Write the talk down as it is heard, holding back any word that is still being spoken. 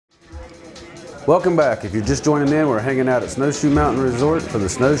Welcome back. If you're just joining in, we're hanging out at Snowshoe Mountain Resort for the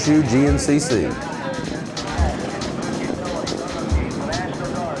Snowshoe GNCC.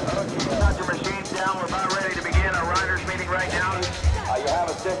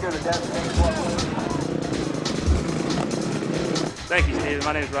 Thank you, Stephen.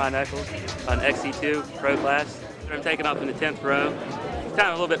 My name is Ryan Eccles on XC2 Pro Class. I'm taking off in the 10th row. It's kind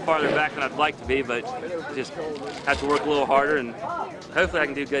of a little bit farther back than I'd like to be, but just have to work a little harder, and hopefully I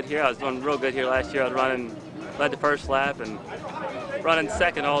can do good here. I was doing real good here last year. I was led the first lap and running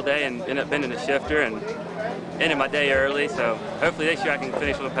second all day and ended up bending a shifter and ended my day early. So hopefully this year I can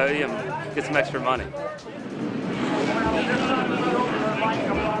finish on the podium and get some extra money.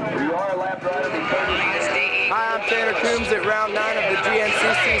 Hi, I'm Tanner Coombs at round 9 of the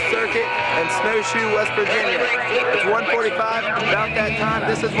GNCC circuit in Snowshoe, West Virginia. It's 1:45, about that time,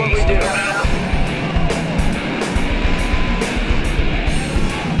 this is what we do.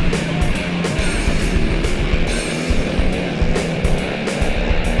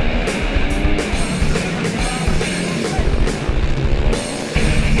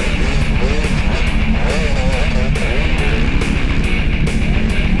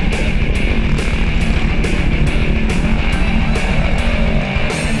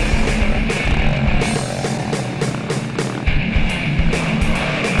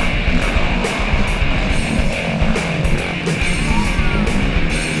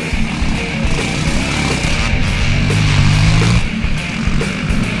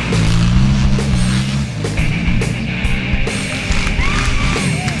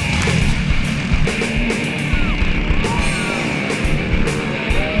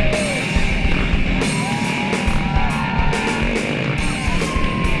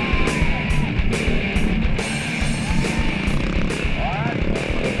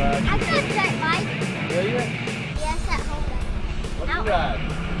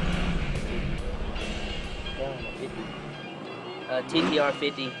 TTR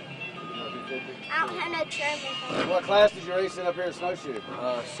 50. I don't have no trouble. What class did you race in up here at Snowshoe?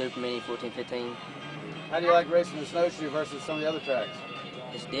 Super Mini 14-15. How do you like racing the Snowshoe versus some of the other tracks?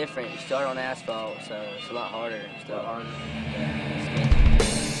 It's different. You start on asphalt, so it's a lot harder.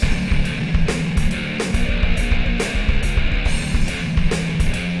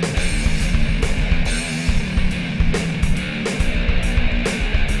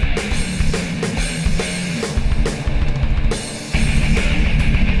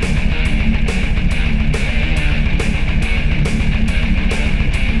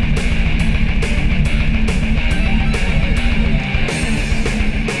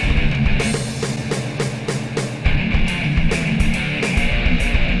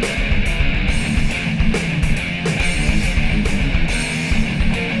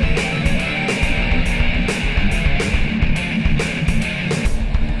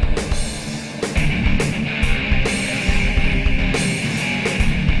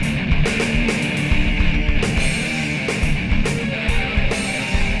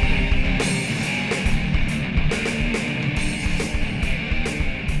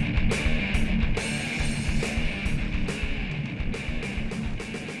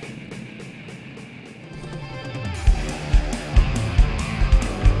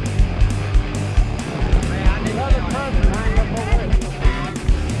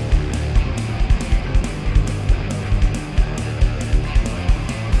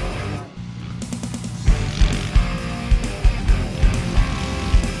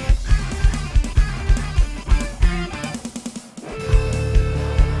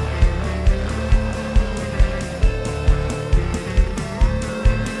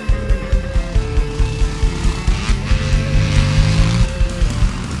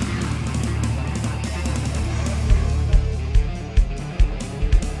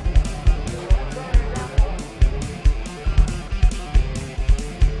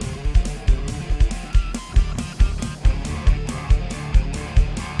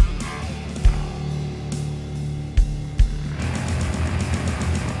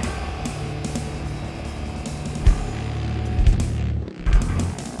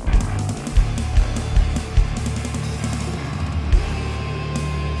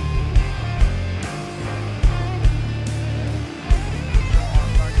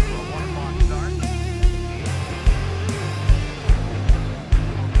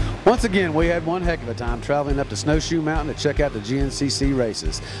 Once again, we had one heck of a time traveling up to Snowshoe Mountain to check out the GNCC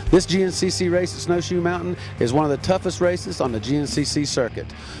races. This GNCC race at Snowshoe Mountain is one of the toughest races on the GNCC circuit.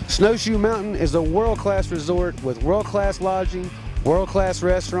 Snowshoe Mountain is a world-class resort with world-class lodging, world-class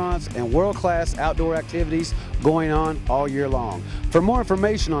restaurants, and world-class outdoor activities going on all year long. For more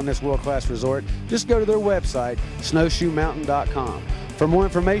information on this world-class resort, just go to their website, snowshoemountain.com. For more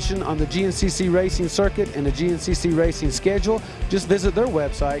information on the GNCC racing circuit and the GNCC racing schedule, just visit their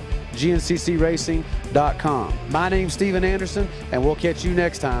website, gnccracing.com. My name's Steven Anderson, and we'll catch you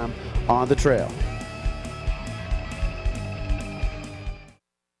next time on the trail.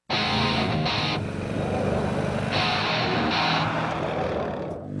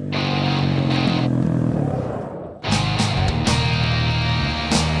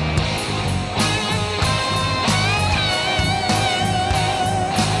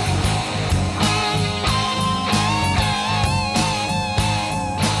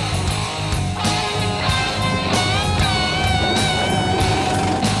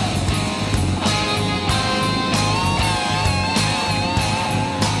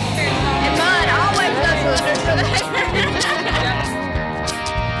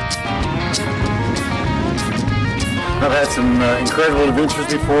 I've had some incredible adventures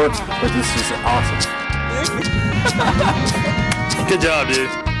before, but this is awesome. Good job,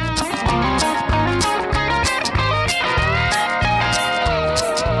 dude.